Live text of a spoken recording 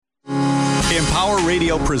Empower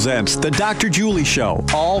Radio presents The Dr. Julie Show,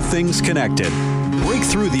 All Things Connected. Break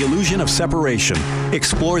through the illusion of separation,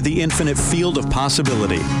 explore the infinite field of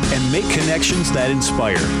possibility, and make connections that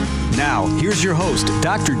inspire. Now, here's your host,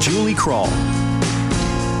 Dr. Julie Kroll.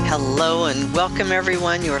 Hello and welcome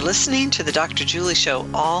everyone. You're listening to The Dr. Julie Show,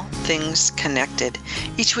 All Things Connected.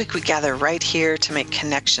 Each week we gather right here to make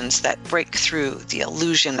connections that break through the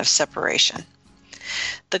illusion of separation.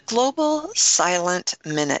 The Global Silent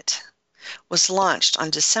Minute was launched on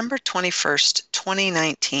December 21st,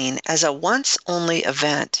 2019 as a once-only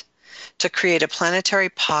event to create a planetary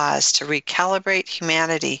pause to recalibrate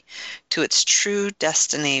humanity to its true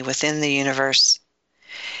destiny within the universe.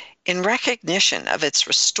 In recognition of its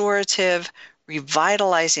restorative,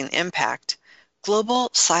 revitalizing impact,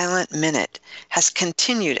 Global Silent Minute has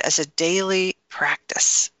continued as a daily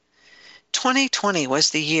practice. 2020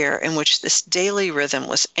 was the year in which this daily rhythm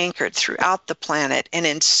was anchored throughout the planet and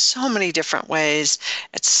in so many different ways,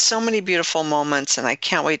 at so many beautiful moments, and I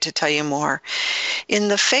can't wait to tell you more. In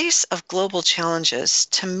the face of global challenges,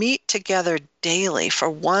 to meet together daily for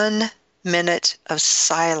 1 minute of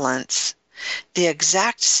silence, the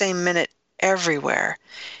exact same minute everywhere,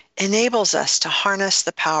 enables us to harness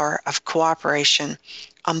the power of cooperation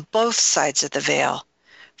on both sides of the veil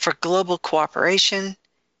for global cooperation,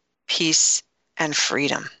 peace, and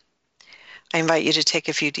freedom. I invite you to take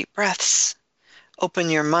a few deep breaths, open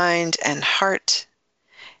your mind and heart,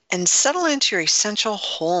 and settle into your essential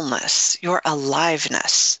wholeness, your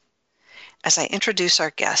aliveness. As I introduce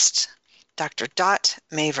our guest, Dr. Dot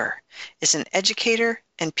Maver is an educator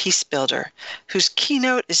and peace builder whose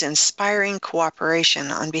keynote is inspiring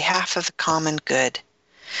cooperation on behalf of the common good.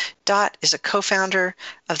 Dot is a co-founder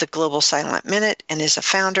of the Global Silent Minute and is a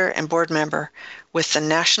founder and board member with the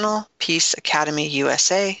National Peace Academy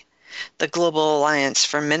USA, the Global Alliance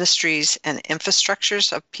for Ministries and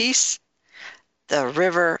Infrastructures of Peace, the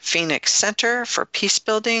River Phoenix Center for Peace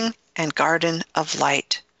Building, and Garden of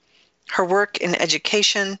Light. Her work in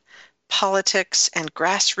education, politics, and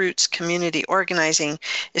grassroots community organizing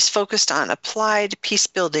is focused on applied peace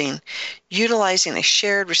building, utilizing a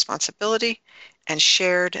shared responsibility and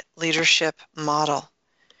shared leadership model.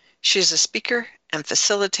 She is a speaker and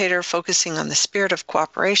facilitator focusing on the spirit of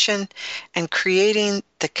cooperation and creating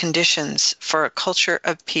the conditions for a culture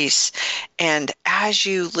of peace. And as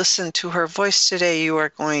you listen to her voice today, you are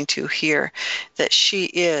going to hear that she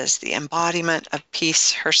is the embodiment of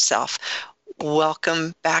peace herself.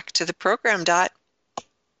 Welcome back to the program, Dot.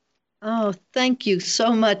 Oh, thank you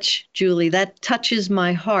so much, Julie. That touches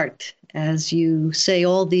my heart as you say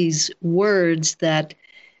all these words that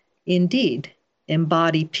indeed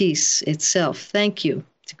embody peace itself. Thank you.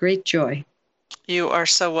 It's a great joy. You are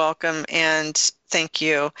so welcome, and thank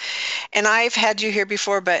you. And I've had you here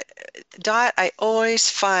before, but Dot, I always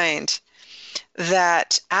find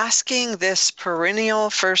that asking this perennial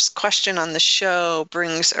first question on the show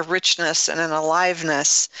brings a richness and an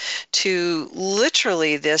aliveness to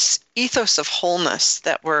literally this ethos of wholeness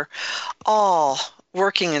that we're all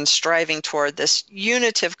working and striving toward, this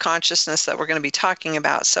unitive consciousness that we're going to be talking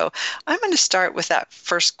about. So I'm going to start with that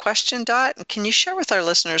first question, Dot. And can you share with our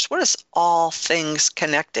listeners, what does all things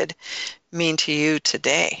connected mean to you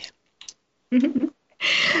today?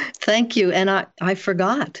 Thank you. And I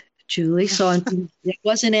forgot, Julie, so I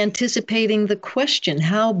wasn't anticipating the question.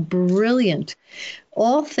 How brilliant.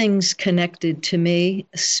 All things connected to me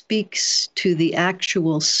speaks to the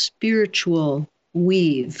actual spiritual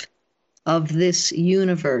weave of this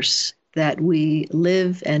universe that we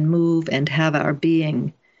live and move and have our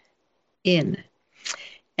being in.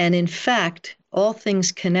 And in fact, all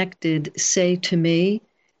things connected say to me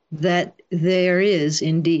that there is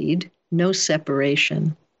indeed no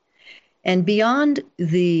separation. And beyond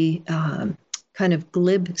the kind of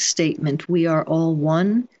glib statement, we are all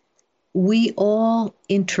one, we all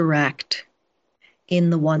interact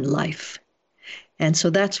in the one life. And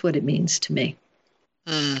so that's what it means to me.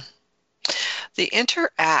 The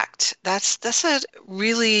interact, that's a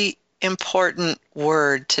really important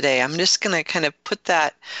word today. I'm just going to kind of put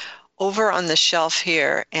that over on the shelf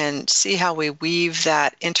here and see how we weave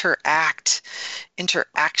that interaction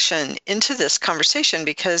into this conversation,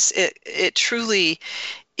 because it truly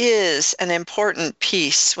is an important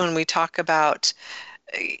piece when we talk about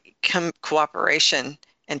cooperation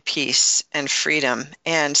and peace and freedom.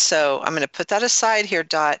 And so I'm going to put that aside here,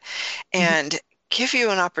 Dot, and give you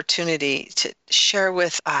an opportunity to share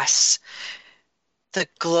with us the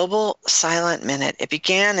Global Silent Minute. It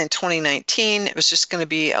began in 2019. It was just going to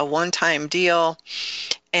be a one-time deal.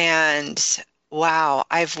 And wow,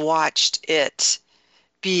 I've watched it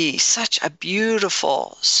be such a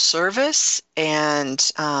beautiful service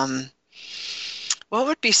and what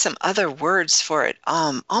would be some other words for it?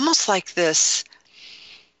 Almost like this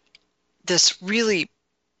really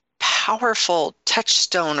powerful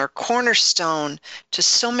touchstone or cornerstone to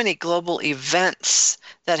so many global events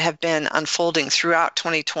that have been unfolding throughout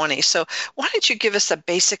 2020. So why don't you give us a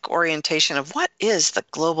basic orientation of what is the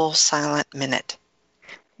Global Silent Minute?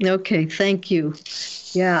 Okay, thank you.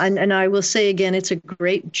 Yeah, and I will say again, it's a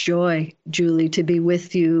great joy, Julie, to be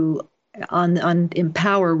with you on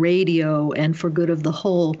Empower Radio and For Good of the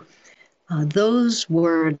Whole. Those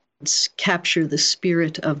words capture the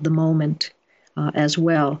spirit of the moment as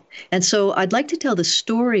well. And so I'd like to tell the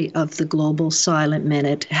story of the Global Silent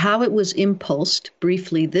Minute, how it was impulsed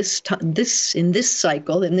briefly in this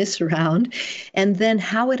cycle, in this round, and then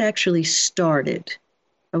how it actually started.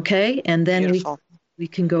 Okay? And then we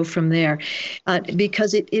can go from there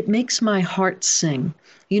because it makes my heart sing.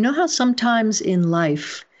 You know how sometimes in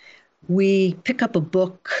life we pick up a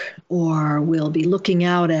book or we'll be looking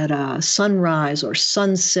out at a sunrise or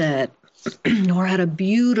sunset or at a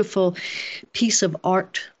beautiful piece of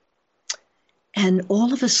art. And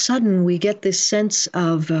all of a sudden we get this sense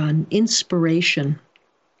of inspiration.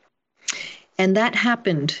 And that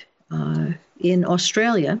happened in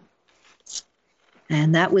Australia.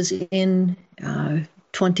 And that was in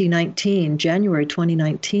 2019, January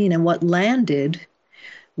 2019. And what landed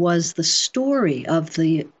was the story of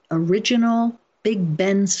the original Big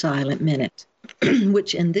Ben Silent Minute,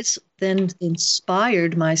 and this then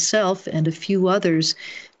inspired myself and a few others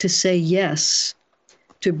to say yes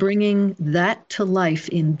to bringing that to life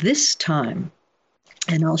in this time.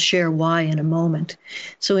 And I'll share why in a moment.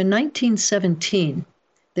 So in 1917,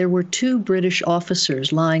 there were two British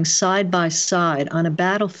officers lying side by side on a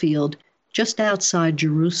battlefield just outside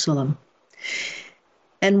Jerusalem.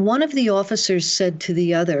 And one of the officers said to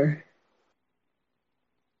the other,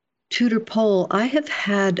 "Tudor Pole, I have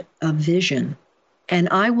had a vision, and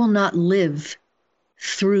I will not live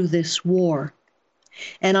through this war.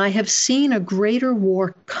 And I have seen a greater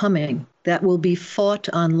war coming that will be fought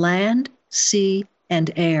on land, sea, and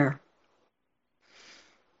air.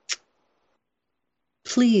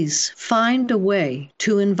 Please find a way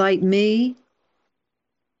to invite me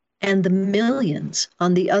and the millions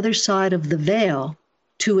on the other side of the veil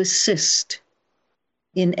to assist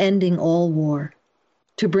in ending all war,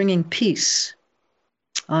 to bringing peace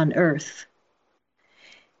on earth."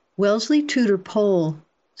 Wellesley Tudor Pole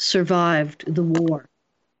survived the war.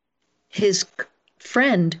 His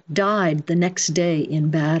friend died the next day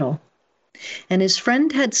in battle. And his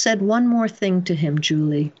friend had said one more thing to him,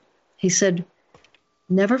 Julie. He said,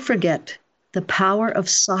 "Never forget, the power of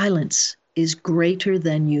silence is greater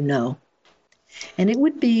than you know." And it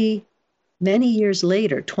would be many years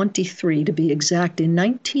later, 23 to be exact, in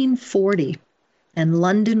 1940, and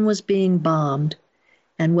London was being bombed,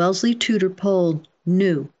 and Wellesley Tudor Pole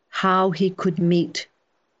knew how he could meet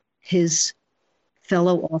his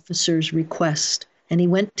fellow officers' request. And he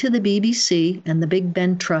went to the BBC and the Big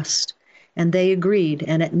Ben Trust, and they agreed.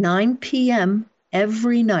 And at 9 p.m.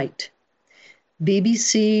 every night,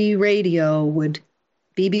 BBC radio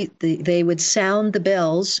they would sound the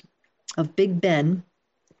bells of Big Ben,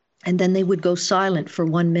 and then they would go silent for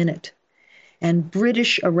 1 minute. And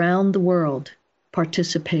British around the world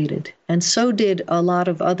participated, and so did a lot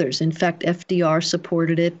of others. In fact, FDR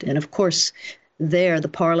supported it, and of course, the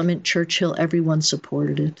Parliament, Churchill, everyone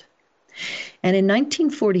supported it. And in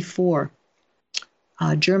 1944,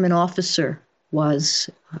 a German officer was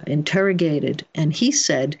interrogated, and he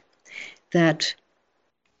said that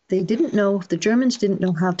the Germans didn't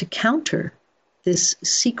know how to counter this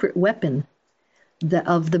secret weapon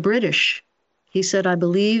of the British. He said, "I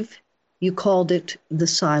believe you called it the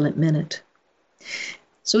Silent Minute."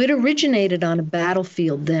 So it originated on a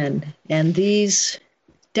battlefield then, and these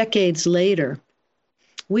decades later,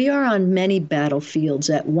 we are on many battlefields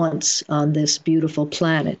at once on this beautiful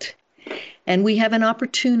planet. And we have an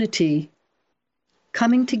opportunity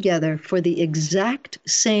coming together for the exact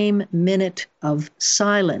same minute of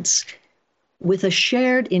silence with a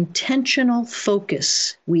shared intentional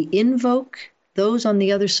focus. We invoke those on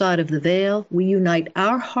the other side of the veil. We unite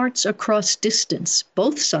our hearts across distance,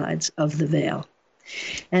 both sides of the veil.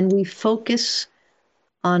 And we focus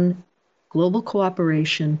on global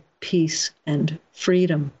cooperation, peace, and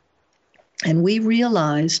freedom. And we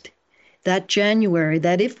realized that January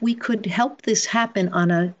that if we could help this happen on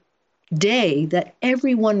a day that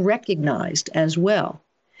everyone recognized as well,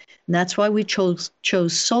 and that's why we chose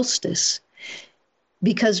solstice,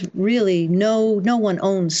 because really no one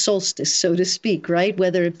owns solstice, so to speak, right?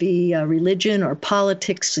 Whether it be religion or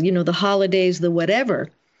politics, the holidays, the whatever.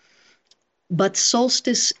 But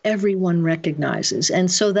solstice, everyone recognizes.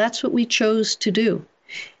 And so that's what we chose to do.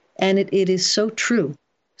 And it is so true.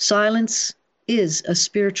 Silence is a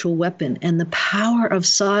spiritual weapon, and the power of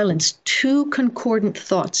silence, 2 concordant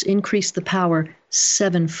thoughts increase the power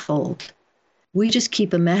 7-fold. We just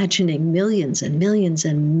keep imagining millions and millions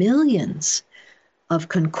and millions of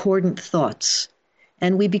concordant thoughts,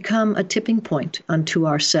 and we become a tipping point unto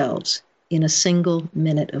ourselves in a single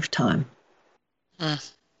minute of time.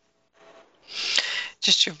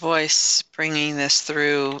 Just your voice bringing this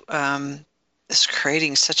through, is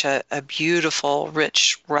creating such a beautiful,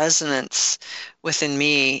 rich resonance within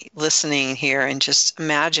me, listening here and just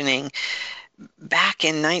imagining back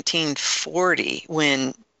in 1940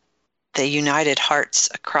 when they united hearts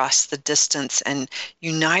across the distance and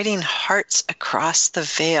uniting hearts across the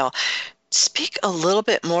veil. Speak a little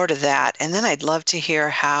bit more to that, and then I'd love to hear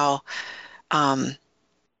how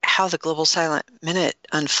the Global Silent Minute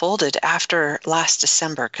unfolded after last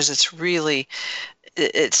December, because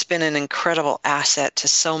it's been an incredible asset to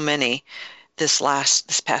so many this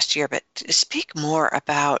past year. But speak more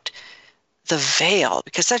about the veil,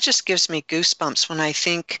 because that just gives me goosebumps when I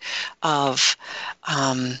think of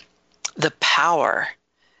the power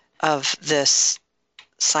of this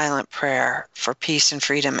silent prayer for peace and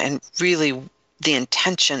freedom, and really the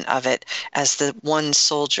intention of it as the one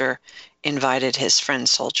soldier invited his friend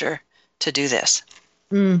soldier to do this.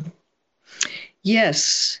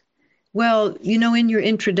 Yes. Well, in your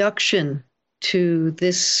introduction to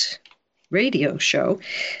this radio show,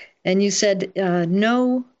 and you said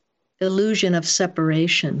no illusion of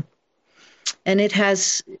separation. And it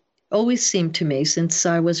has always seemed to me, since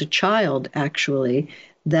I was a child, actually,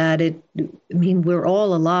 that we're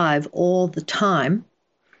all alive all the time,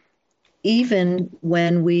 even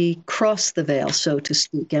when we cross the veil, so to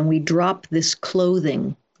speak, and we drop this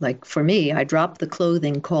clothing. Like for me, I drop the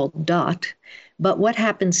clothing called Dot, but what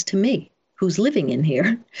happens to me, who's living in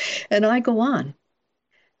here? And I go on.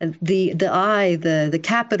 The I, the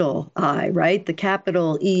capital I, right? The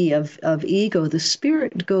capital E of ego, the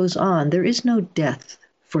spirit goes on. There is no death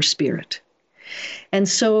for spirit. And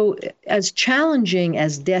so as challenging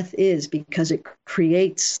as death is, because it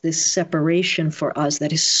creates this separation for us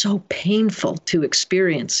that is so painful to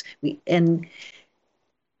experience, and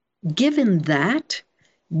given that,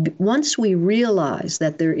 once we realize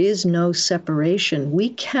that there is no separation,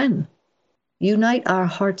 we can unite our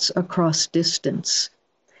hearts across distance,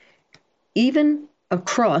 even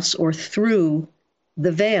across or through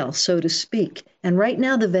the veil, so to speak. And right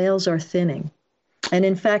now the veils are thinning. And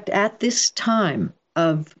in fact, at this time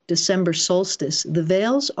of December solstice, the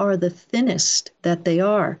veils are the thinnest that they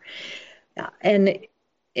are. And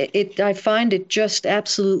I find it just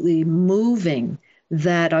absolutely moving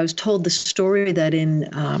that I was told the story that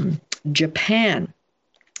in Japan,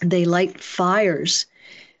 they light fires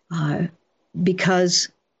because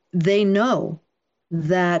they know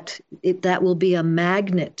that that will be a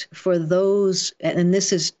magnet for those, and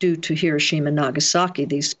this is due to Hiroshima and Nagasaki,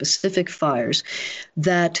 these specific fires,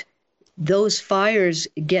 that those fires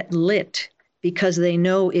get lit because they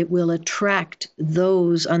know it will attract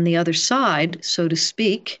those on the other side, so to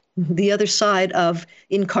speak, the other side of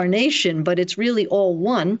incarnation, but it's really all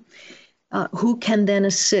one, who can then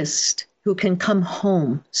assist, who can come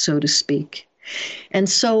home, so to speak. And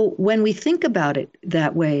so when we think about it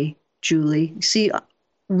that way, Julie, see,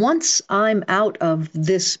 once I'm out of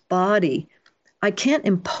this body, I can't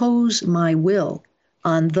impose my will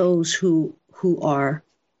on those who are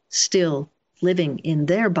still living in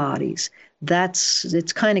their bodies.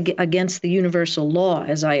 It's kind of against the universal law,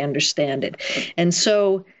 as I understand it. And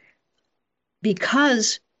so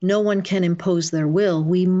because no one can impose their will,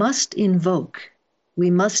 we must invoke, we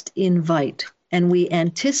must invite, and we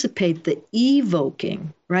anticipate the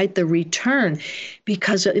evoking, right? The return.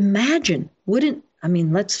 Because imagine,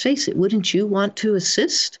 let's face it, wouldn't you want to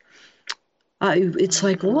assist? It's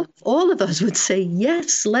like all of us would say,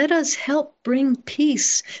 yes, let us help bring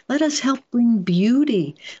peace. Let us help bring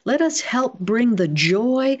beauty. Let us help bring the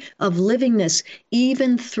joy of livingness,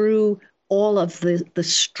 even through all of the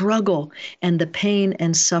struggle and the pain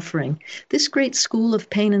and suffering. This great school of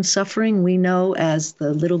pain and suffering we know as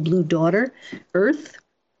the little blue daughter, Earth.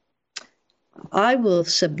 I will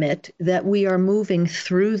submit that we are moving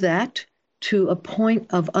through that to a point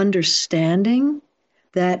of understanding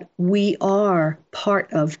that we are part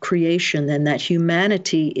of creation and that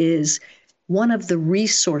humanity is one of the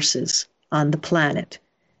resources on the planet.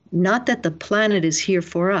 Not that the planet is here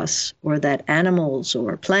for us, or that animals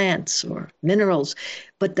or plants or minerals,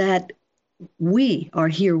 but that we are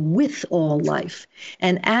here with all life.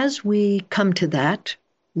 And as we come to that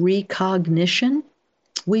recognition,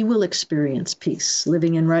 we will experience peace,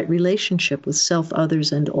 living in right relationship with self,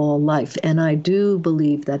 others, and all life. And I do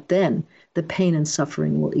believe that then the pain and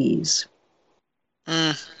suffering will ease.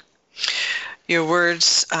 Your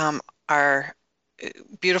words are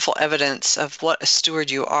beautiful evidence of what a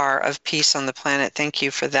steward you are of peace on the planet. Thank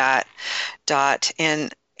you for that, Dot.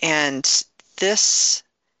 And this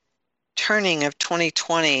turning of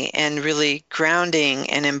 2020 and really grounding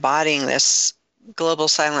and embodying this global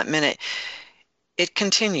silent minute, it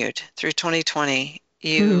continued through 2020.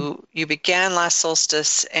 You began last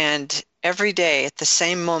solstice, and every day at the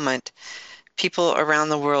same moment, people around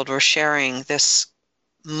the world were sharing this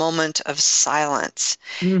moment of silence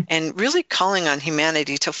and really calling on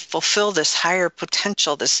humanity to fulfill this higher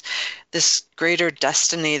potential, this greater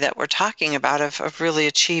destiny that we're talking about of really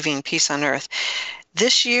achieving peace on earth.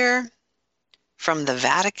 This year, from the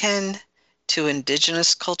Vatican to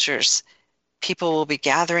indigenous cultures, people will be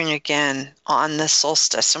gathering again on the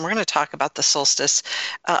solstice. And we're going to talk about the solstice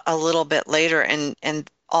a little bit later and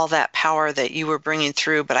all that power that you were bringing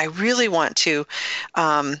through. But I really want to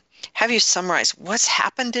have you summarize what's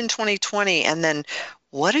happened in 2020 and then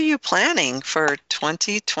what are you planning for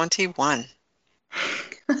 2021?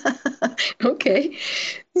 Okay.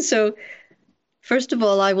 So first of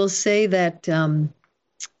all, I will say that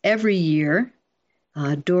every year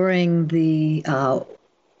during the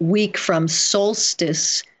week from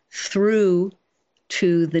solstice through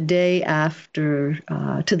to the day after,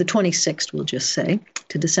 to the 26th, we'll just say,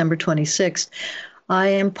 to December 26th, I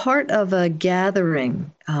am part of a gathering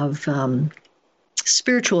of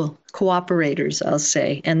spiritual cooperators, I'll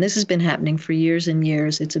say. And this has been happening for years and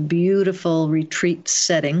years. It's a beautiful retreat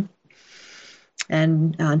setting.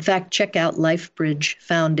 And in fact, check out LifeBridge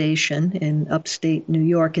Foundation in upstate New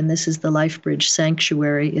York. And this is the LifeBridge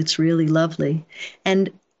Sanctuary. It's really lovely. And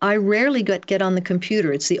I rarely get on the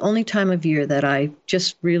computer. It's the only time of year that I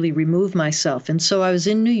just really remove myself. And so I was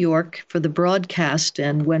in New York for the broadcast,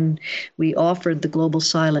 and when we offered the Global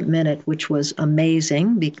Silent Minute, which was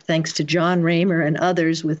amazing, thanks to John Raymer and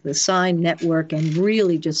others with the Sign Network and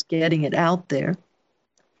really just getting it out there.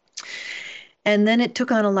 And then it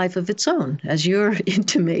took on a life of its own, as you're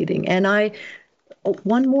intimating. And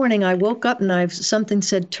one morning I woke up and something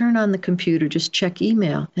said, turn on the computer, just check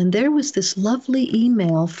email. And there was this lovely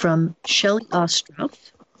email from Shelley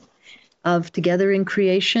Ostroff of Together in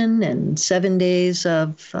Creation and 7 days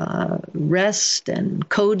of rest and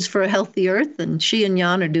codes for a healthy earth. And she and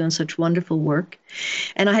Jan are doing such wonderful work.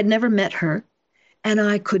 And I had never met her. And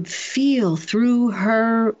I could feel through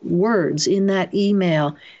her words in that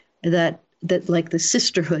email that like the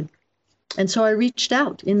sisterhood. And so I reached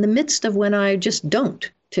out in the midst of when I just don't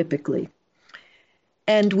typically.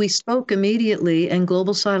 And we spoke immediately, and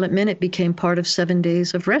Global Silent Minute became part of 7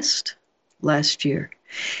 days of rest last year.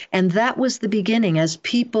 And that was the beginning as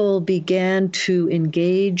people began to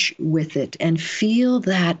engage with it and feel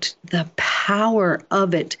that the power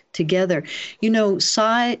of it together. You know,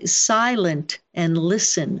 silent and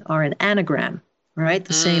listen are an anagram, right?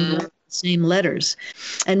 The same letters.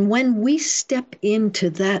 And when we step into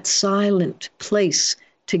that silent place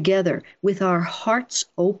together with our hearts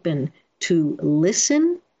open to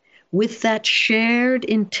listen, with that shared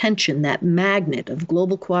intention, that magnet of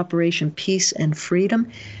global cooperation, peace, and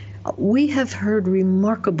freedom, we have heard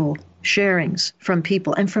remarkable sharings from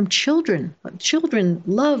people and from children. Children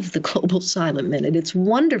love the Global Silent Minute. It's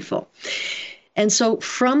wonderful. And so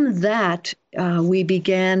from that, we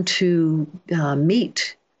began to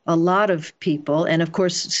meet a lot of people. And of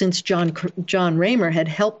course, since John Raymer had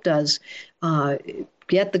helped us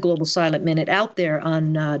get the Global Silent Minute out there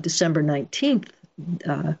on December 19th,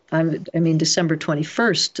 December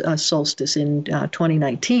 21st solstice in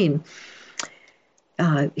 2019,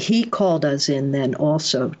 he called us in then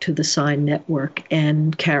also to the Sign Network.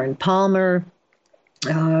 And Karen Palmer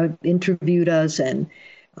interviewed us and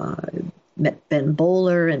met Ben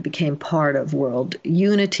Bowler and became part of World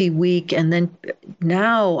Unity Week. And then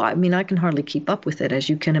now, I can hardly keep up with it, as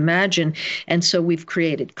you can imagine. And so we've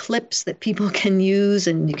created clips that people can use,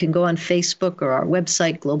 and you can go on Facebook or our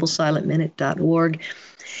website, globalsilentminute.org.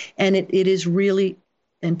 And it is really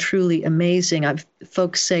and truly amazing.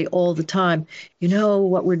 Folks say all the time, you know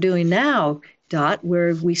what we're doing now, Dot,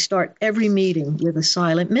 where we start every meeting with a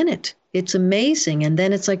silent minute. It's amazing. And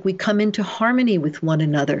then it's like we come into harmony with one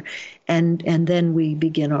another, and then we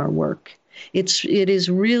begin our work. It is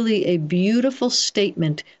really a beautiful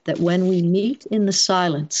statement that when we meet in the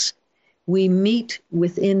silence, we meet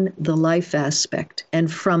within the life aspect.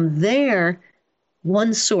 And from there,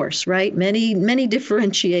 one source, right? Many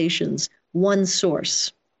differentiations, one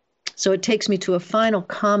source. So it takes me to a final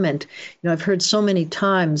comment. I've heard so many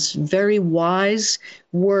times very wise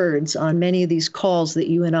words on many of these calls that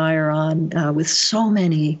you and I are on with so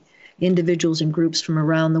many individuals and groups from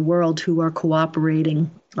around the world who are cooperating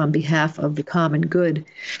on behalf of the common good.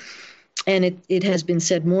 And it has been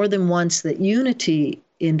said more than once that unity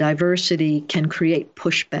in diversity can create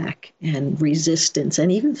pushback and resistance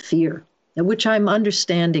and even fear, which I'm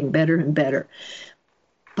understanding better and better.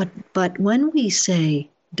 But when we say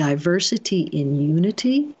diversity in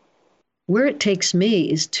unity, where it takes me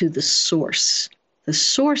is to the source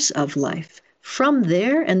of life. From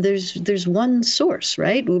there, and there's one source,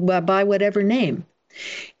 right? By whatever name.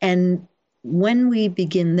 And when we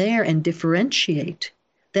begin there and differentiate,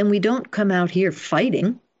 then we don't come out here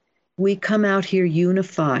fighting. We come out here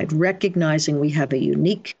unified, recognizing we have a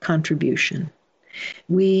unique contribution.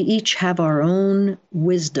 We each have our own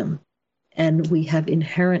wisdom, and we have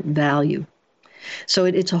inherent value. So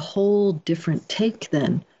it's a whole different take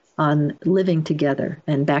then on living together,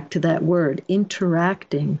 and back to that word,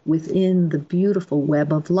 interacting within the beautiful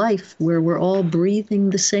web of life where we're all breathing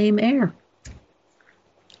the same air.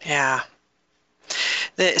 Yeah.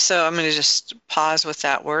 So I'm going to just pause with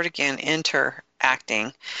that word again,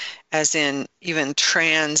 interacting, as in even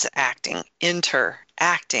transacting,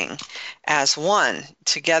 interacting as one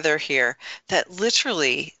together here, that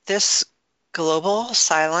literally this global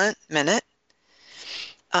silent minute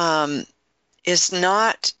is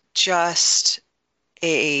not just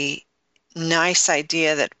a nice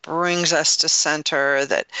idea that brings us to center,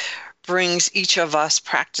 that brings each of us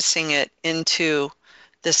practicing it into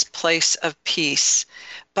this place of peace.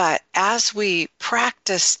 But as we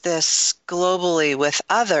practice this globally with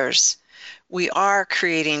others, we are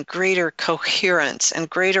creating greater coherence and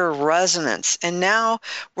greater resonance. And now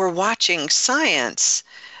we're watching science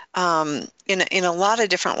in a lot of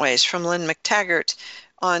different ways, from Lynn McTaggart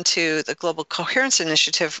onto the Global Coherence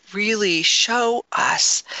Initiative, really show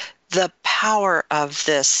us the power of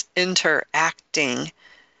this interacting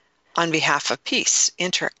on behalf of peace,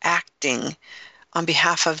 interacting on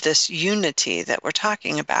behalf of this unity that we're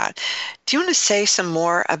talking about. Do you want to say some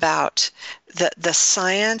more about the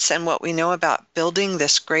science and what we know about building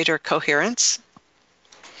this greater coherence?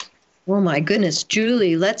 Oh my goodness,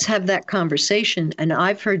 Julie, let's have that conversation. And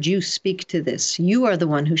I've heard you speak to this. You are the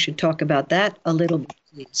one who should talk about that a little bit,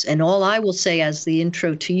 please. And all I will say as the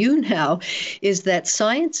intro to you now is that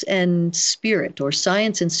science and spirit, or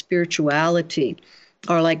science and spirituality,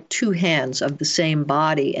 are like two hands of the same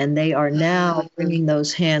body, and they are now bringing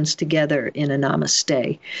those hands together in a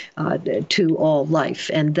namaste to all life.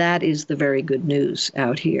 And that is the very good news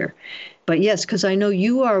out here. But yes, because I know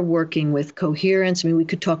you are working with coherence. I mean, we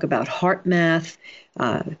could talk about heart math,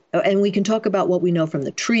 and we can talk about what we know from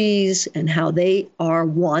the trees and how they are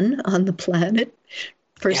one on the planet,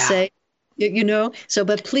 per se. So,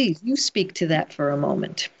 but please, you speak to that for a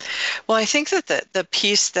moment. Well, I think that the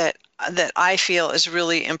piece that I feel is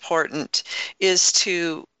really important is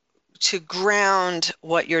to ground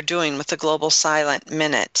what you're doing with the Global Silent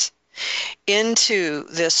Minute into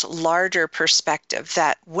this larger perspective,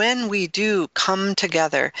 that when we do come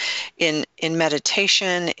together in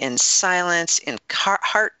meditation, in silence, in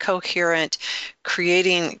heart coherent,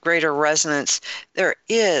 creating greater resonance, there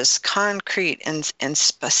is concrete and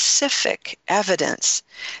specific evidence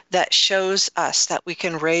that shows us that we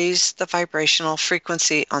can raise the vibrational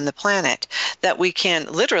frequency on the planet, that we can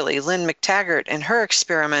literally, Lynn McTaggart and her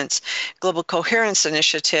experiments, Global Coherence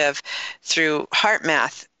Initiative, through heart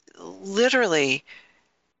math, literally,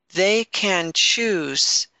 they can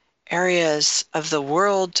choose areas of the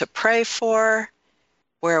world to pray for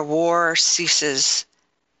where war ceases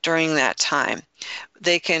during that time.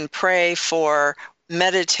 They can pray for,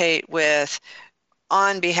 meditate with,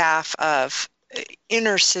 on behalf of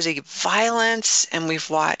inner city violence, and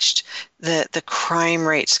we've watched the crime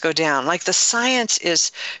rates go down. Like, the science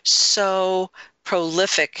is so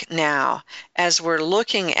prolific now as we're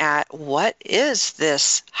looking at what is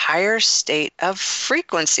this higher state of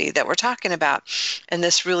frequency that we're talking about. And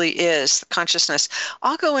this really is consciousness.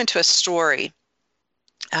 I'll go into a story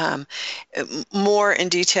more in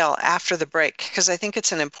detail after the break, because I think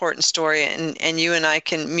it's an important story, and you and I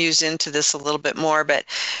can muse into this a little bit more. But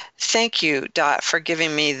thank you, Dot, for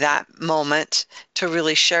giving me that moment to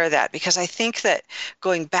really share that, because I think that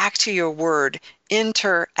going back to your word,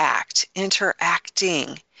 interacting,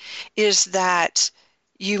 is that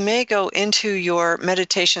you may go into your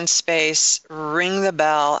meditation space, ring the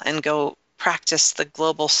bell, and go practice the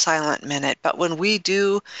Global Silent Minute. But when we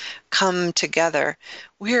do come together,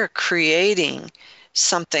 we are creating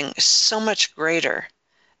something so much greater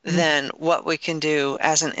than what we can do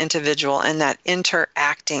as an individual, and that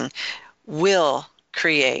interacting will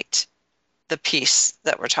create the peace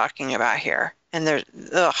that we're talking about here. And there's,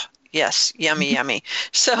 yes, yummy, yummy.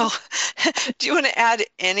 So do you want to add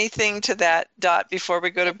anything to that, Dot, before we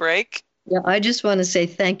go to break? Yeah, I just want to say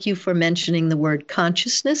thank you for mentioning the word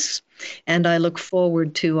consciousness, and I look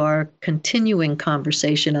forward to our continuing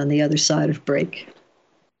conversation on the other side of break.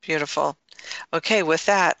 Beautiful. Okay, with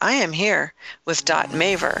that, I am here with Dot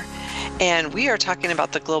Maver, and we are talking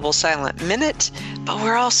about the Global Silent Minute, but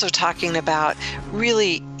we're also talking about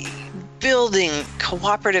really building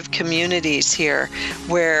cooperative communities here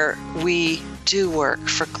where we do work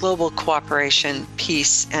for global cooperation,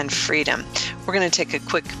 peace, and freedom. We're going to take a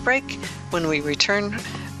quick break. When we return,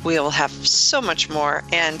 we will have so much more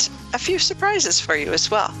and a few surprises for you as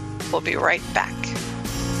well. We'll be right back.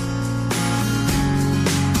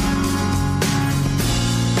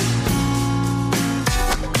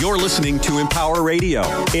 You're listening to Empower Radio,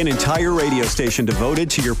 an entire radio station devoted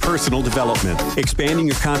to your personal development, expanding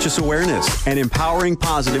your conscious awareness, and empowering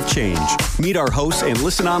positive change. Meet our hosts and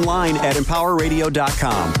listen online at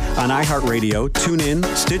empowerradio.com, on iHeartRadio, TuneIn,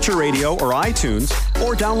 Stitcher Radio, or iTunes,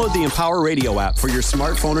 or download the Empower Radio app for your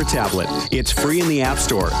smartphone or tablet. It's free in the App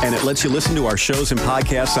Store, and it lets you listen to our shows and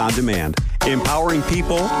podcasts on demand. Empowering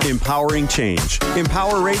people, empowering change.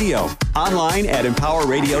 Empower Radio, online at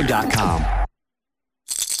empowerradio.com.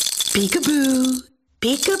 Peekaboo,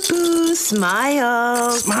 peekaboo,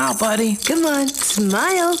 smile. Smile, buddy. Come on,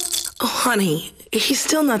 smile. Oh, honey, he's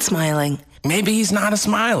still not smiling. Maybe he's not a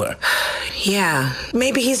smiler. Yeah,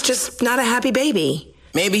 maybe he's just not a happy baby.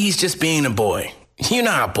 Maybe he's just being a boy. You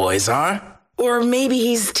know how boys are. Or maybe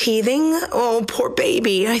he's teething. Oh, poor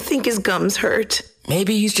baby. I think his gums hurt.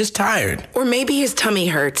 Maybe he's just tired. Or maybe his tummy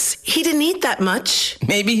hurts. He didn't eat that much.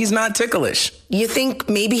 Maybe he's not ticklish. You think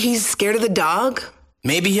maybe he's scared of the dog?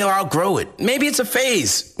 Maybe he'll outgrow it. Maybe it's a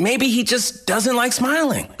phase. Maybe he just doesn't like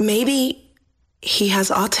smiling. Maybe he has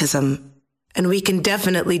autism, and we can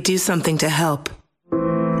definitely do something to help.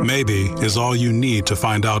 Maybe is all you need to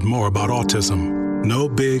find out more about autism. No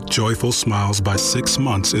big, joyful smiles by 6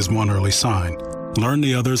 months is one early sign. Learn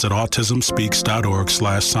the others at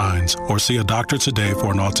autismspeaks.org/signs or see a doctor today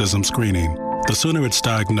for an autism screening. The sooner it's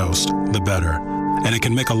diagnosed, the better. And it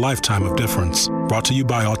can make a lifetime of difference. Brought to you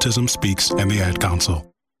by Autism Speaks and the Ad Council.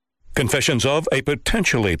 Confessions of a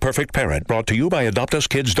Potentially Perfect Parent, brought to you by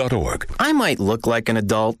AdoptUsKids.org. I might look like an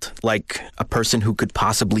adult, like a person who could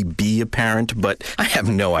possibly be a parent, but I have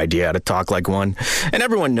no idea how to talk like one. And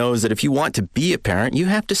everyone knows that if you want to be a parent, you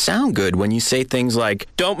have to sound good when you say things like,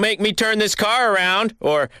 "Don't make me turn this car around,"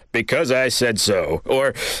 or "Because I said so,"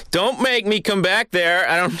 or "Don't make me come back there."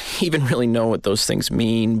 I don't even really know what those things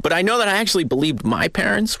mean, but I know that I actually believed my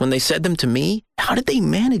parents when they said them to me. How did they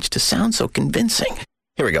manage to sound so convincing?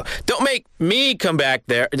 Here we go. "Don't make me come back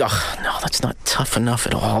there." Ugh, no, that's not tough enough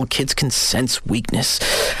at all. Kids can sense weakness.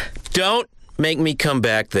 "Don't make me come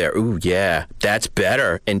back there." Ooh, yeah, that's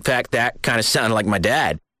better. In fact, that kind of sounded like my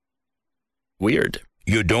dad. Weird.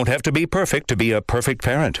 You don't have to be perfect to be a perfect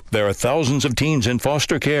parent. There are thousands of teens in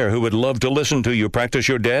foster care who would love to listen to you practice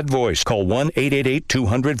your dad voice. Call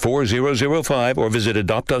 1-888-200-4005 or visit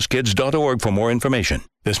AdoptUsKids.org for more information.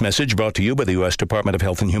 This message brought to you by the U.S. Department of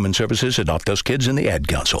Health and Human Services, Adopt Us Kids, and the Ad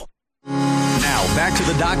Council. Now, back to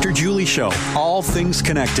the Dr. Julie Show, all things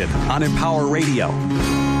connected on Empower Radio.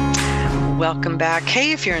 Welcome back.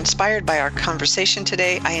 Hey, if you're inspired by our conversation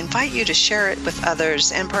today, I invite you to share it with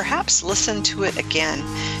others and perhaps listen to it again.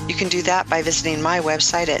 You can do that by visiting my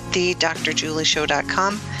website at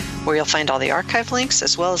thedrjulieshow.com, where you'll find all the archive links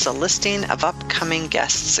as well as a listing of upcoming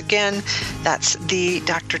guests. Again, that's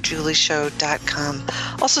thedrjulieshow.com.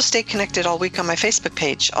 Also, stay connected all week on my Facebook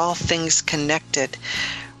page, All Things Connected,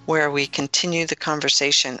 where we continue the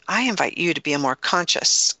conversation. I invite you to be a more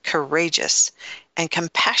conscious, courageous, and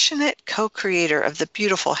compassionate co-creator of the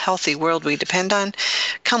beautiful, healthy world we depend on.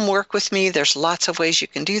 Come work with me. There's lots of ways you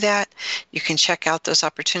can do that. You can check out those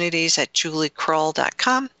opportunities at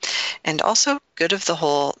juliekroll.com and also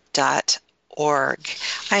goodofthewhole.org.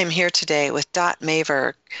 I am here today with Dot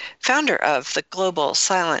Maver, founder of the Global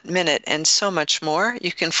Silent Minute, and so much more.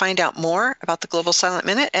 You can find out more about the Global Silent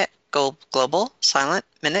Minute at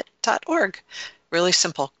globalsilentminute.org. Really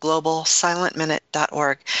simple,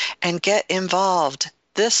 globalsilentminute.org. And get involved.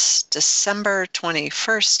 This December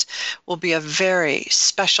 21st will be a very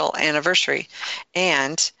special anniversary,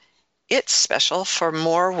 and it's special for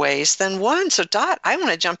more ways than one. So Dot, I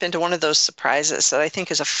want to jump into one of those surprises that I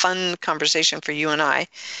think is a fun conversation for you and I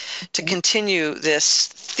to continue this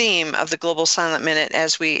theme of the Global Silent Minute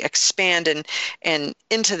as we expand and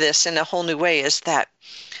into this in a whole new way, is that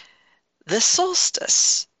this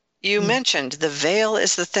solstice You mentioned the veil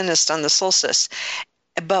is the thinnest on the solstice,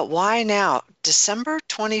 but why now? December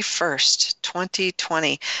 21st,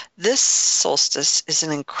 2020. This solstice is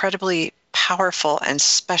an incredibly powerful and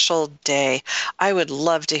special day. I would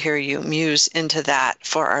love to hear you muse into that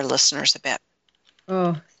for our listeners a bit.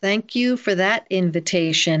 Oh, thank you for that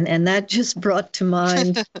invitation. And that just brought to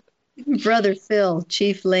mind Brother Phil,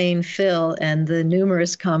 Chief Lane Phil, and the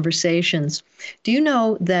numerous conversations. Do you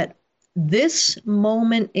know that this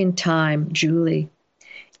moment in time, Julie,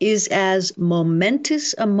 is as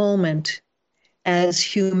momentous a moment as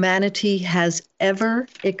humanity has ever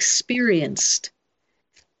experienced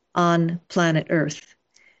on planet Earth?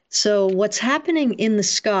 So what's happening in the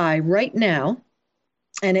sky right now,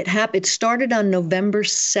 and it started on November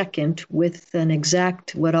 2nd with an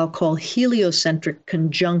exact, what I'll call heliocentric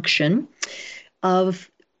conjunction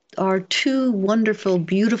of our two wonderful,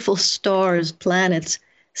 beautiful stars, planets,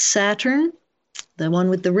 Saturn, the one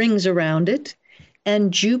with the rings around it,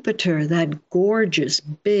 and Jupiter, that gorgeous,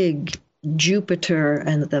 big Jupiter,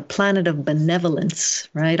 and the planet of benevolence,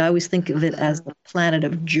 right? I always think of it as the planet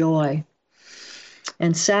of joy.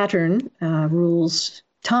 And Saturn rules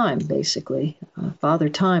time, basically. Father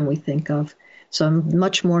Time, we think of. So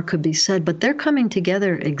much more could be said, but they're coming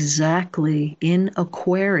together exactly in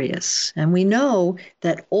Aquarius. And we know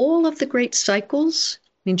that all of the great cycles,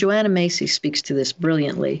 I mean, Joanna Macy speaks to this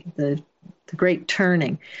brilliantly, the great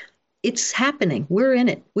turning. It's happening. We're in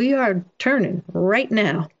it. We are turning right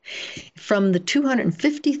now from the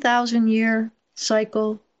 250,000 year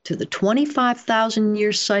cycle to the 25,000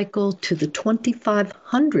 year cycle to the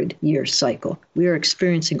 2,500 year cycle. We are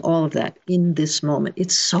experiencing all of that in this moment.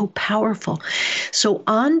 It's so powerful. So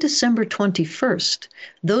on December 21st,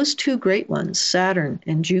 those two great ones, Saturn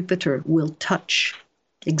and Jupiter, will touch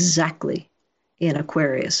exactly in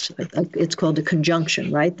Aquarius. It's called a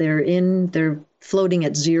conjunction, right? They're floating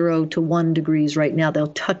at 0 to 1 degrees right now. They'll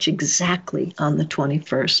touch exactly on the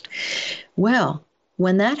 21st. Well,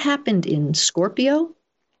 when that happened in Scorpio,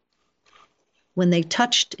 when they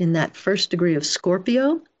touched in that first degree of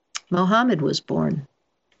Scorpio, Muhammad was born.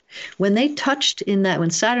 When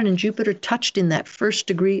Saturn and Jupiter touched in that first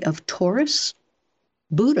degree of Taurus,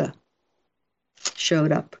 Buddha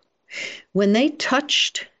showed up. When they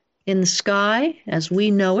touched in the sky, as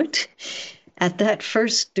we know it, at that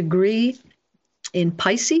first degree in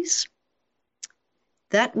Pisces,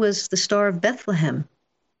 that was the Star of Bethlehem,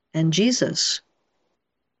 and Jesus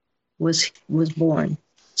was born.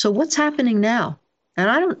 So what's happening now? And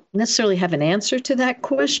I don't necessarily have an answer to that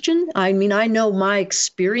question. I mean, I know my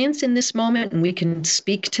experience in this moment, and we can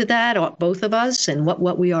speak to that, both of us, and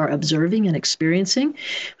what we are observing and experiencing.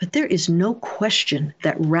 But there is no question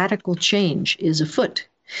that radical change is afoot.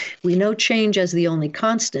 We know change as the only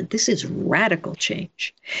constant. This is radical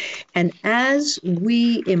change. And as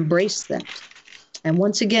we embrace that, and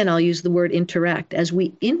once again, I'll use the word interact, as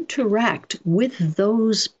we interact with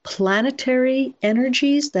those planetary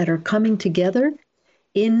energies that are coming together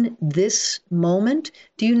in this moment,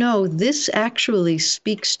 do you know this actually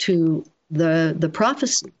speaks to the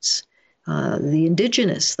prophecies, the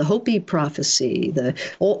indigenous, the Hopi prophecy,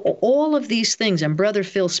 all of these things. And Brother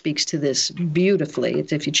Phil speaks to this beautifully.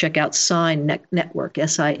 If you check out Sign Network,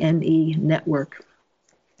 SINE Network.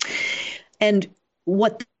 And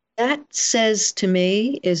what that says to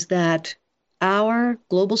me is that our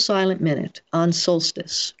Global Silent Minute on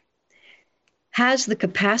solstice has the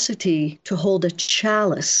capacity to hold a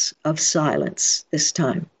chalice of silence this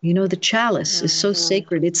time. You know, the chalice is so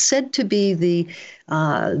sacred. It's said to be the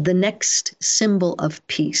next symbol of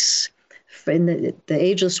peace. In the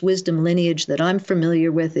ageless wisdom lineage that I'm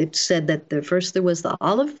familiar with, it said that first there was the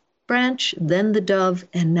olive branch, then the dove,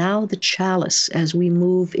 and now the chalice as we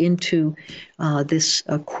move into this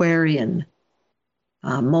Aquarian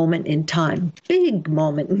moment in time, big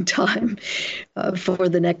moment in time for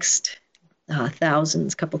the next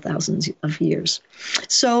couple thousands of years.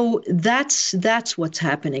 So that's what's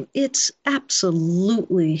happening. It's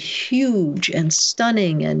absolutely huge and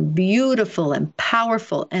stunning and beautiful and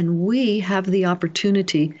powerful. And we have the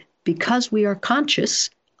opportunity, because we are conscious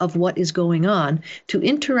of what is going on, to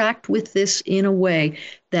interact with this in a way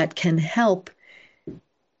that can help,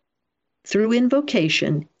 through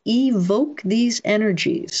invocation, evoke these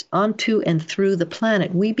energies onto and through the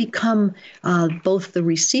planet. We become both the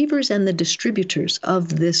receivers and the distributors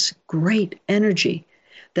of this great energy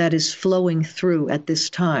that is flowing through at this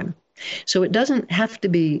time. So it doesn't have to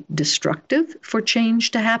be destructive for change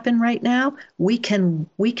to happen right now. We can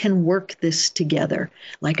work this together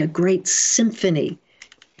like a great symphony.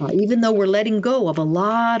 Even though we're letting go of a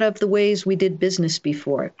lot of the ways we did business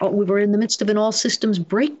before. We were in the midst of an all systems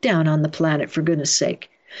breakdown on the planet, for goodness sake.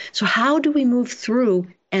 So how do we move through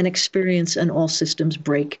and experience an all systems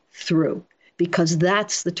breakthrough? Because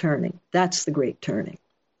that's the turning. That's the great turning.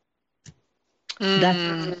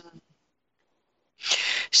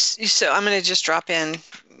 So I'm going to just drop in.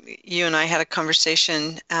 You and I had a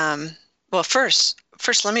conversation. Well, first,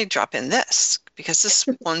 let me drop in this, because this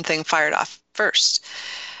one thing fired off first.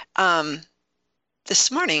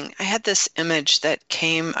 This morning, I had this image that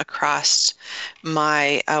came across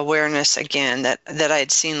my awareness again that I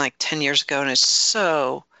had seen like 10 years ago, and it's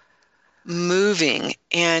so moving.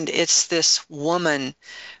 And it's this woman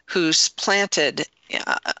who's planted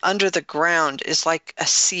under the ground, is like a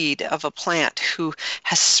seed of a plant, who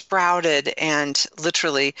has sprouted and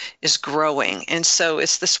literally is growing. And so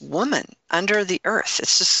it's this woman under the earth.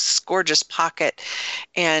 It's this gorgeous pocket,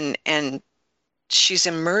 and she's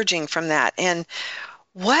emerging from that. And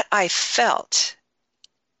what I felt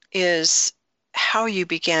is how you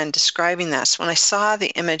began describing this. When I saw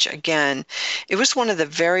the image again, it was one of the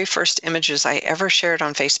very first images I ever shared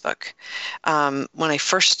on Facebook. When I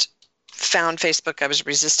first found Facebook, I was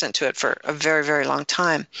resistant to it for a very, very long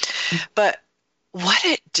time. But what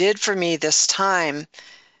it did for me this time,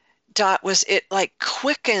 Dot, was it like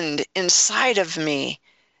quickened inside of me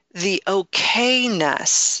the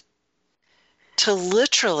okayness to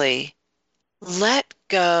literally let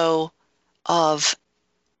go of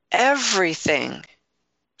everything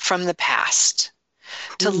from the past,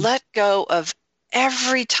 to let go of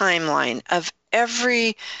every timeline, of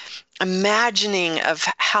every imagining of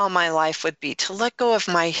how my life would be, to let go of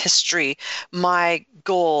my history, my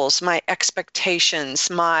goals, my expectations,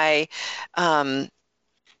 my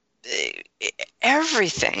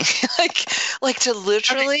everything, like to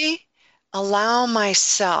literally allow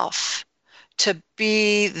myself to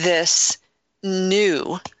be this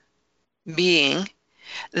new being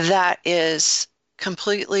that is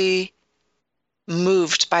completely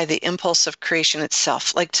moved by the impulse of creation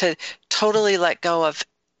itself, like to totally let go of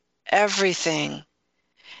everything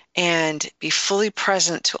and be fully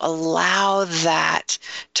present, to allow that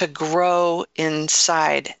to grow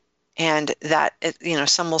inside. And that,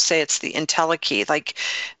 some will say it's the entelechy, like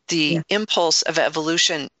the impulse of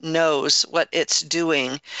evolution knows what it's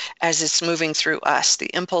doing as it's moving through us. The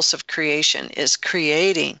impulse of creation is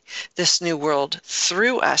creating this new world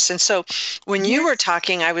through us. And so when you were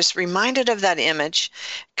talking, I was reminded of that image,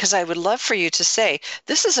 because I would love for you to say,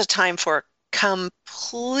 this is a time for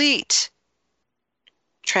complete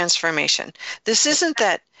transformation. This isn't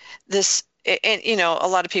that this, and a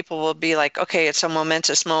lot of people will be like, okay, it's a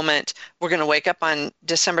momentous moment. We're going to wake up on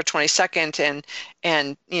December 22nd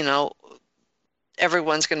and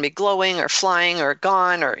everyone's going to be glowing or flying or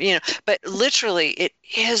gone or, but literally it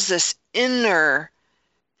is this inner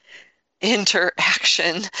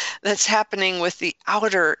interaction that's happening with the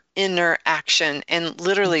outer inner action. And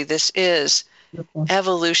literally this is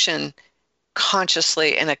evolution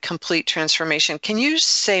consciously and a complete transformation. Can you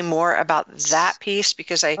say more about that piece?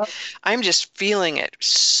 Because I'm just feeling it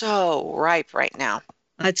so ripe right now.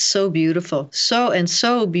 That's so beautiful.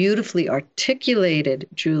 So beautifully articulated,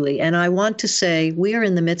 Julie. And I want to say we are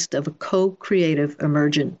in the midst of a co-creative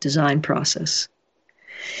emergent design process.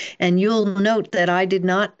 And you'll note that I did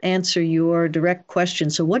not answer your direct question.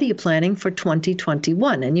 So what are you planning for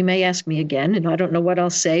 2021? And you may ask me again, and I don't know what I'll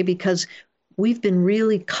say, because we've been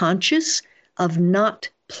really conscious of not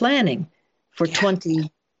planning for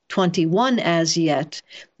 2021 as yet,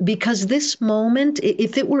 because this moment,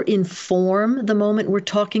 if it were in form, the moment we're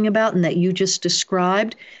talking about and that you just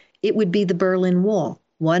described, it would be the Berlin Wall.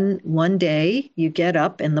 One day you get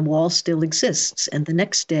up and the wall still exists, and the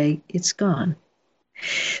next day it's gone.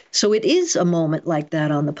 So it is a moment like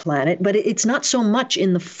that on the planet, but it's not so much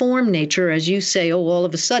in the form nature as you say, all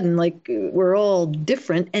of a sudden, like we're all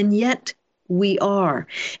different, and yet we are.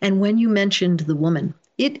 And when you mentioned the woman,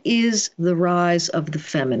 it is the rise of the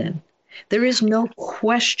feminine. There is no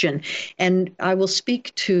question. And I will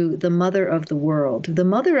speak to the mother of the world. The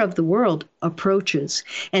mother of the world approaches.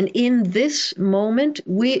 And in this moment,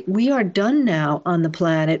 we are done now on the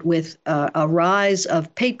planet with a rise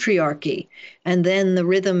of patriarchy. And then the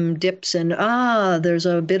rhythm dips and, there's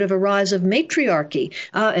a bit of a rise of matriarchy.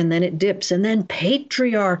 And then it dips. And then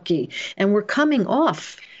patriarchy. And we're coming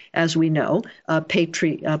off, as we know, a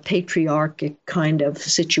patriarchic kind of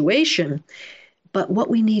situation. But what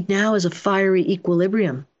we need now is a fiery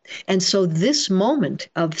equilibrium. And so this moment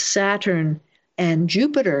of Saturn and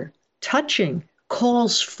Jupiter touching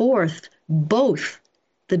calls forth both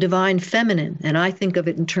the divine feminine, and I think of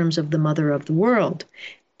it in terms of the mother of the world,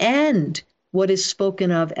 and what is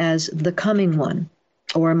spoken of as the coming one,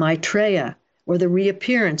 or Maitreya, or the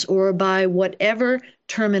reappearance, or by whatever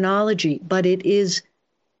terminology, but it is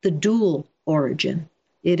the dual origin.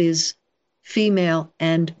 It is female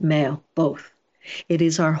and male, both. It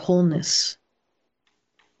is our wholeness.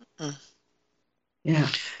 Yeah,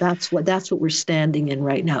 that's what we're standing in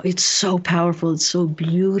right now. It's so powerful. It's so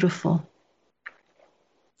beautiful.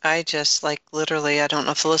 I just literally, I don't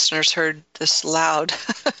know if the listeners heard this loud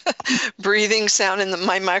breathing sound in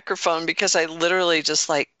my microphone, because I literally just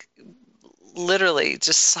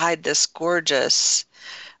sighed this gorgeous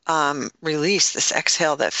release, this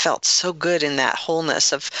exhale that felt so good in that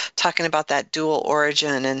wholeness of talking about that dual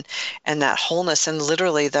origin and that wholeness, and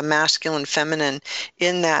literally the masculine, feminine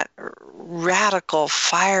in that radical,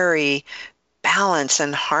 fiery balance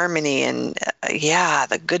and harmony, and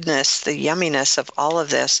the goodness, the yumminess of all of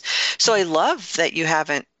this. So I love that you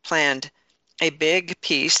haven't planned a big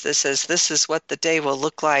piece that says this is what the day will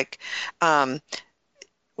look like.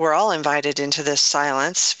 We're all invited into this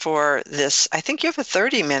silence for this. I think you have a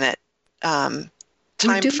 30-minute time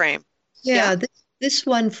frame. Yeah. This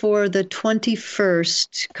one for the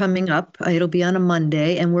 21st coming up. It'll be on a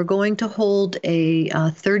Monday, and we're going to hold a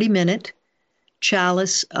 30-minute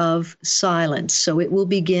chalice of silence. So it will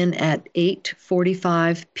begin at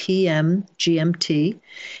 8:45 p.m. GMT,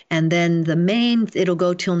 and then it'll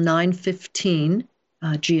go till 9:15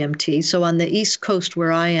 GMT. So on the East Coast,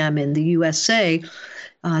 where I am in the USA,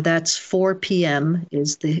 that's 4 p.m.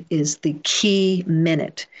 is the key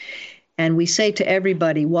minute. And we say to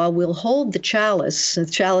everybody, while we'll hold the chalice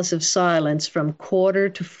of silence from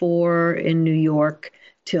 3:45 in New York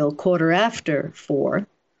till 4:15,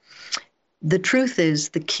 the truth is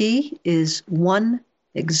the key is one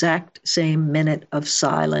exact same minute of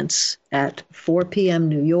silence at 4 p.m.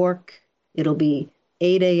 New York. It'll be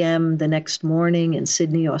 8 a.m. the next morning in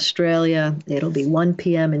Sydney, Australia. It'll be 1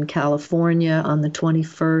 p.m. in California on the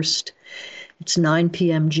 21st. It's 9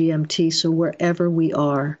 p.m. GMT. So wherever we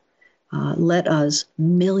are, let us,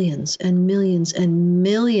 millions and millions and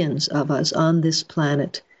millions of us on this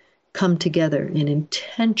planet, come together in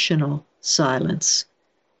intentional silence,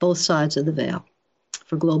 both sides of the veil,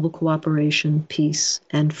 for global cooperation, peace,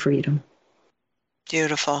 and freedom.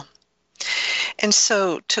 Beautiful. And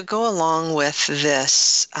so to go along with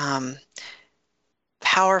this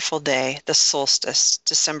powerful day, the solstice,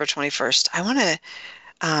 December 21st, I want to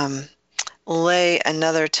lay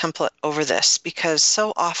another template over this, because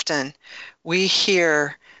so often we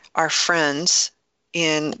hear our friends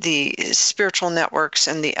in the spiritual networks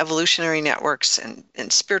and the evolutionary networks and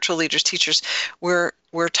spiritual leaders, teachers,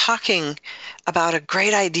 we're talking about a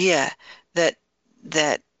great idea that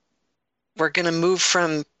we're going to move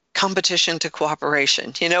from competition to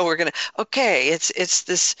cooperation. We're going to, it's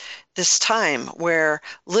this time where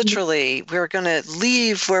literally we're going to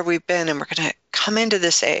leave where we've been and we're going to come into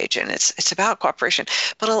this age, and it's about cooperation.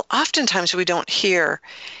 But oftentimes we don't hear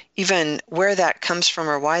even where that comes from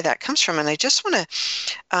or why that comes from. And I just want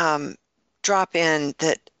to drop in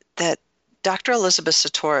that Dr. Elizabeth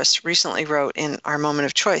Sahtouris recently wrote in Our Moment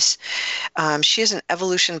of Choice. She is an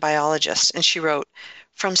evolution biologist, and she wrote,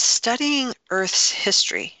 "From studying Earth's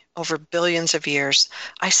history over billions of years,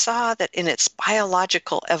 I saw that in its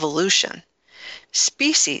biological evolution,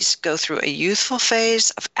 species go through a youthful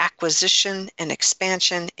phase of acquisition and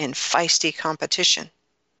expansion in feisty competition.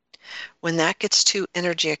 When that gets too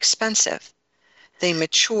energy expensive, they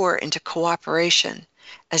mature into cooperation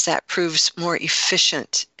as that proves more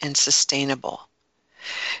efficient and sustainable."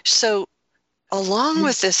 So along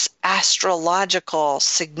with this astrological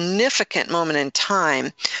significant moment in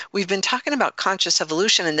time, we've been talking about conscious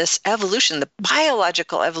evolution, and this evolution, the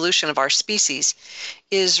biological evolution of our species,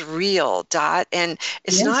 is real, Dot. And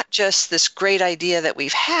it's not just this great idea that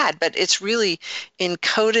we've had, but it's really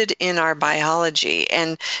encoded in our biology.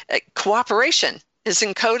 And cooperation is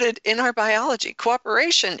encoded in our biology.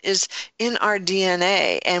 Cooperation is in our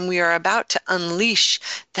DNA, and we are about to unleash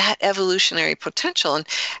that evolutionary potential and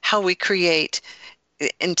how we create.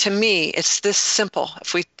 And to me, it's this simple.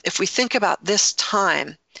 If we think about this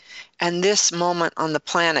time and this moment on the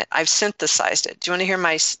planet, I've synthesized it. Do you want to hear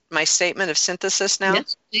my statement of synthesis now?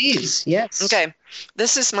 Yes, please. Yes. Okay.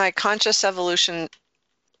 This is my conscious evolution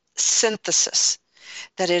synthesis,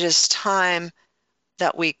 that it is time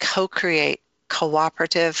that we co-create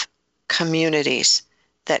cooperative communities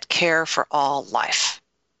that care for all life.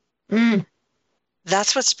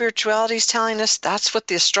 That's what spirituality is telling us. That's what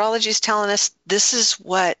the astrology is telling us. This is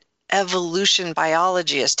what evolution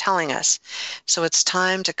biology is telling us. So it's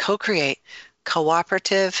time to co-create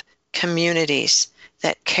cooperative communities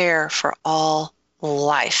that care for all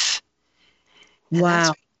life. And that's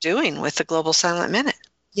what we're doing with the Global Silent Minute.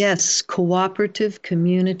 Yes, cooperative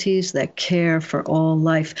communities that care for all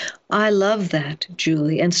life. I love that,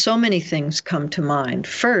 Julie. And so many things come to mind.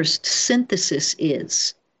 First, synthesis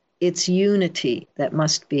is. It's unity that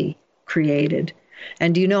must be created.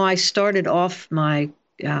 And I started off my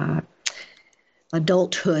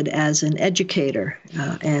adulthood as an educator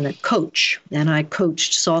and a coach, and I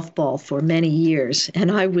coached softball for many years.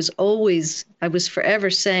 And I was forever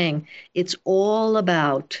saying, it's all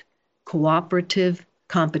about cooperative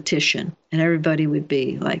competition. And everybody would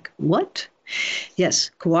be like, what?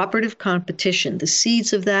 Yes, cooperative competition. The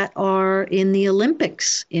seeds of that are in the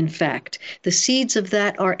Olympics, in fact. The seeds of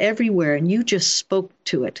that are everywhere, and you just spoke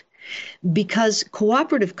to it. Because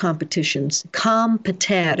cooperative competitions,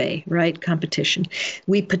 competare, right? Competition.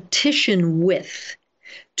 We petition with,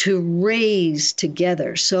 to raise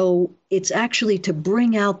together. So it's actually to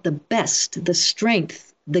bring out the best, the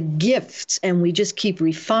strength, the gifts, and we just keep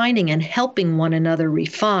refining and helping one another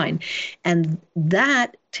refine. And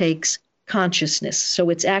that takes consciousness. So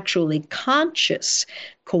it's actually conscious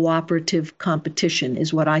cooperative competition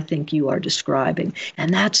is what I think you are describing.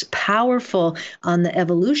 And that's powerful on the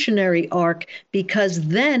evolutionary arc, because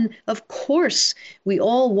then, of course, we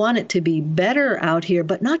all want it to be better out here,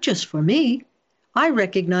 but not just for me. I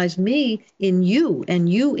recognize me in you and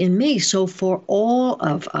you in me. So for all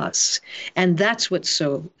of us. And that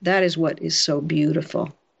is what is so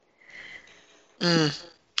beautiful.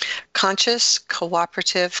 Conscious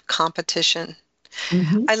cooperative competition.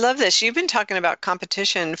 Mm-hmm. I love this. You've been talking about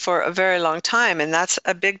competition for a very long time, and that's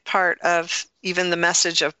a big part of even the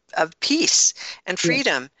message of peace and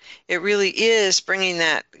freedom. Yes. It really is bringing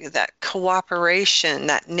that cooperation,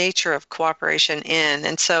 that nature of cooperation in.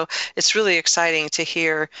 And so it's really exciting to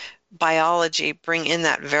hear biology bring in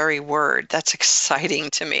that very word. That's exciting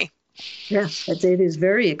to me. Yes, it is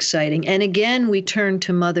very exciting. And again, we turn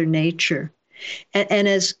to Mother Nature. And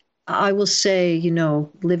as I will say,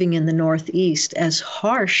 living in the Northeast, as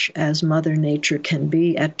harsh as Mother Nature can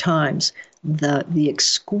be at times, the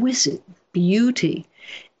exquisite beauty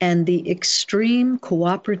and the extreme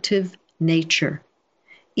cooperative nature,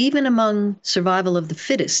 even among survival of the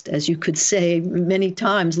fittest, as you could say many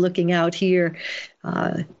times, looking out here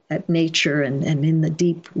at nature and in the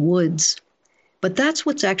deep woods. But that's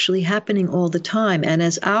what's actually happening all the time. And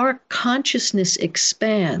as our consciousness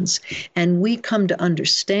expands and we come to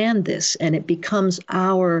understand this and it becomes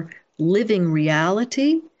our living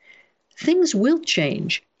reality, things will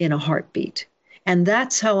change in a heartbeat. And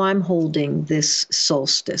that's how I'm holding this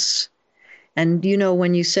solstice. And,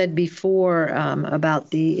 when you said before about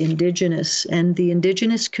the indigenous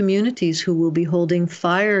communities who will be holding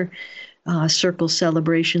fire circle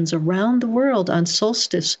celebrations around the world on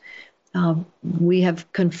solstice, we have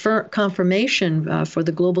confirmation for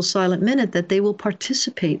the Global Silent Minute that they will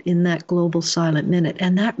participate in that Global Silent Minute.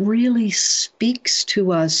 And that really speaks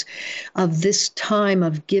to us of this time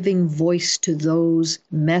of giving voice to those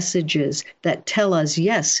messages that tell us,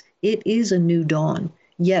 yes, it is a new dawn.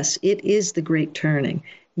 Yes, it is the great turning.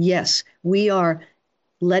 Yes, we are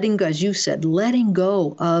letting go, as you said, letting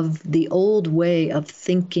go of the old way of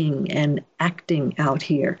thinking and acting out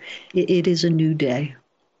here. It is a new day.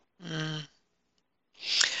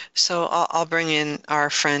 So I'll bring in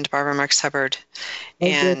our friend Barbara Marx Hubbard.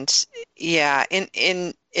 And yeah, in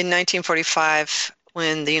 1945,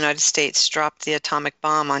 when the United States dropped the atomic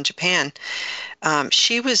bomb on Japan,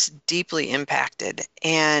 she was deeply impacted.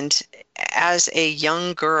 And as a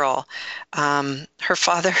young girl, her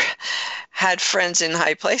father had friends in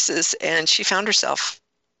high places, and she found herself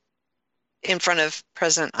in front of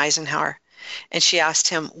President Eisenhower. And she asked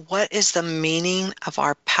him, what is the meaning of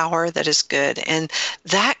our power that is good? And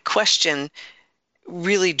that question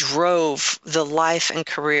really drove the life and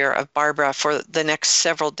career of Barbara for the next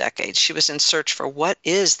several decades. She was in search for what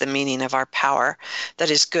is the meaning of our power that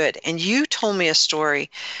is good. And you told me a story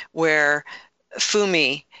where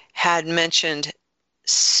Fumi had mentioned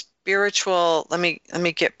spiritual, let me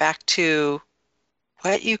get back to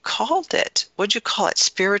what you called it. What'd you call it?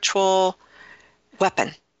 Spiritual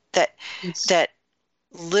weapon. That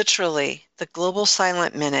literally the Global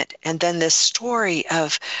Silent Minute, and then this story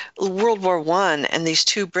of World War I and these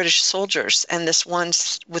two British soldiers, and this one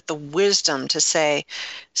with the wisdom to say,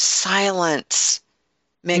 silence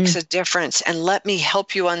makes a difference, and let me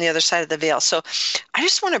help you on the other side of the veil. So I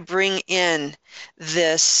just want to bring in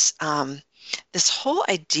this, this whole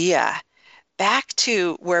idea back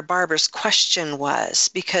to where Barbara's question was,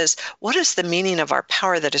 because what is the meaning of our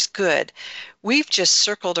power that is good? We've just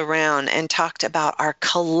circled around and talked about our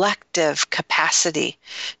collective capacity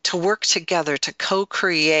to work together to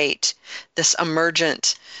co-create this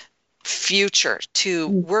emergent future, to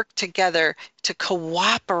work together, to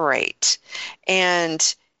cooperate.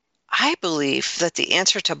 And I believe that the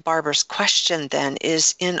answer to Barbara's question then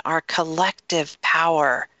is in our collective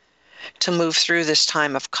power to move through this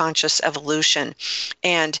time of conscious evolution.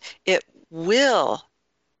 And it will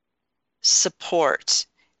support,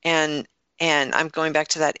 and I'm going back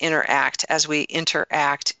to that interact. As we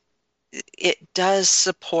interact, it does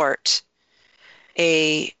support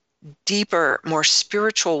a deeper, more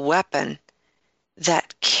spiritual weapon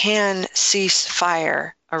that can cease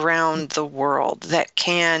fire around the world, that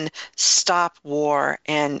can stop war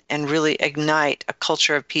and really ignite a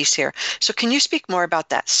culture of peace here. So can you speak more about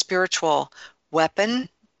that spiritual weapon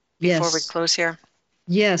before we close here?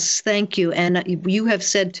 Yes, thank you. And you have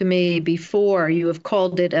said to me before, you have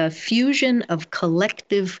called it a fusion of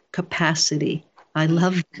collective capacity. I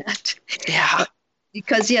love that. Yeah.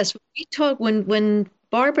 Because yes, we talk when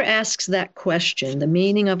Barbara asks that question, the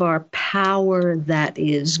meaning of our power that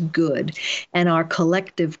is good and our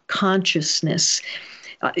collective consciousness,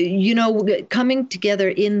 coming together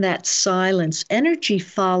in that silence, energy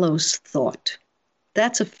follows thought.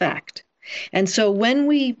 That's a fact. And so when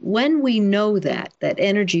we know that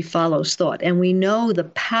energy follows thought, and we know the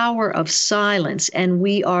power of silence, and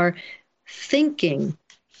we are thinking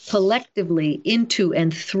collectively into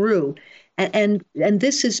and through, and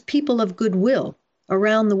this is people of goodwill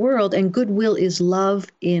around the world, and goodwill is love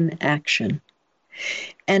in action.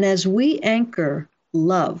 And as we anchor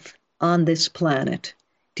love on this planet,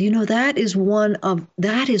 do you know that is one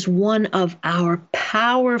of our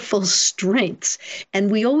powerful strengths? And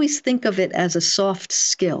we always think of it as a soft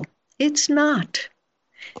skill. It's not.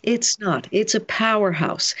 It's not. It's a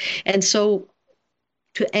powerhouse. And so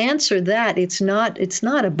to answer that, it's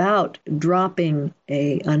not about dropping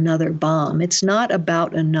another bomb. It's not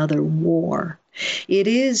about another war. It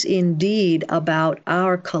is indeed about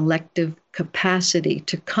our collective capacity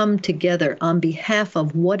to come together on behalf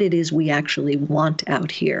of what it is we actually want out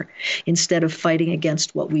here, instead of fighting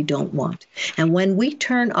against what we don't want. And when we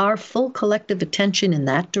turn our full collective attention in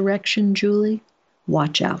that direction, Julie,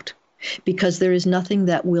 watch out. Because there is nothing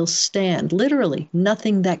that will stand, literally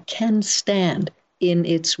nothing that can stand in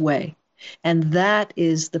its way. And that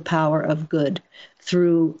is the power of good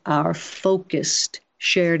through our focused,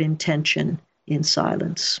 shared intention in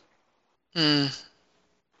silence.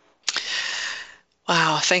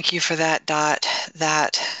 Wow, thank you for that, Dot.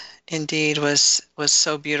 That indeed was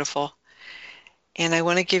so beautiful. And I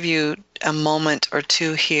want to give you a moment or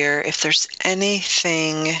two here. If there's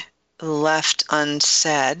anything left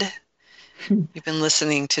unsaid, you've been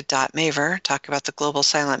listening to Dot Maver talk about the Global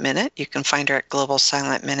Silent Minute. You can find her at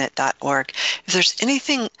globalsilentminute.org. If there's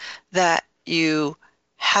anything that you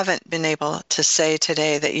haven't been able to say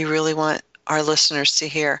today that you really want our listeners to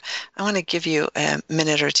hear, I want to give you a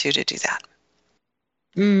minute or two to do that.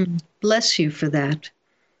 Bless you for that.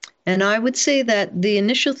 And I would say that the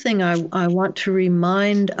initial thing I want to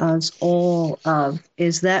remind us all of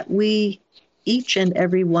is that we, each and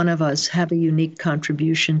every one of us, have a unique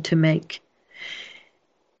contribution to make.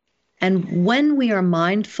 And when we are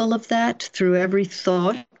mindful of that through every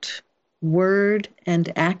thought, word,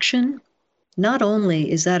 and action, not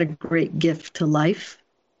only is that a great gift to life,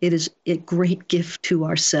 it is a great gift to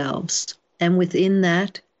ourselves. And within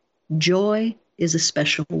that, joy is a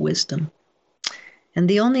special wisdom. And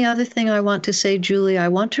the only other thing I want to say, Julie, I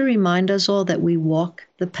want to remind us all that we walk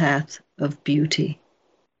the path of beauty.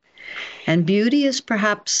 And beauty is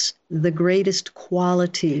perhaps the greatest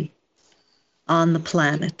quality on the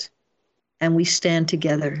planet. And we stand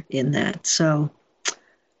together in that. So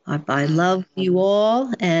I love you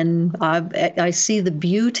all, and I see the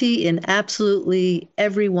beauty in absolutely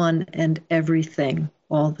everyone and everything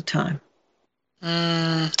all the time.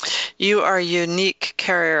 You are a unique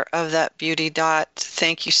carrier of that beauty, Dot.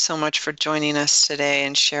 Thank you so much for joining us today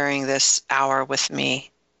and sharing this hour with me.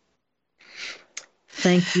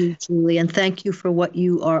 Thank you, Julie, and thank you for what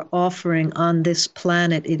you are offering on this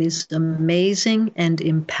planet. It is amazing and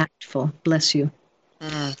impactful. Bless you.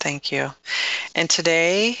 Thank you. And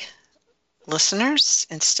today, listeners,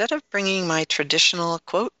 instead of bringing my traditional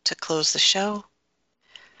quote to close the show,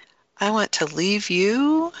 I want to leave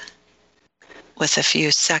you with a few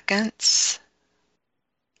seconds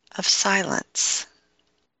of silence.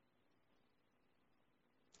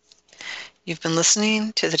 You've been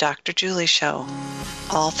listening to The Dr. Julie Show,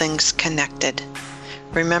 All Things Connected.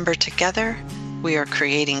 Remember, together, we are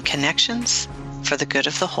creating connections for the good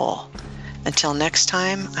of the whole. Until next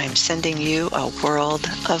time, I'm sending you a world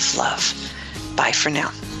of love. Bye for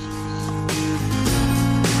now.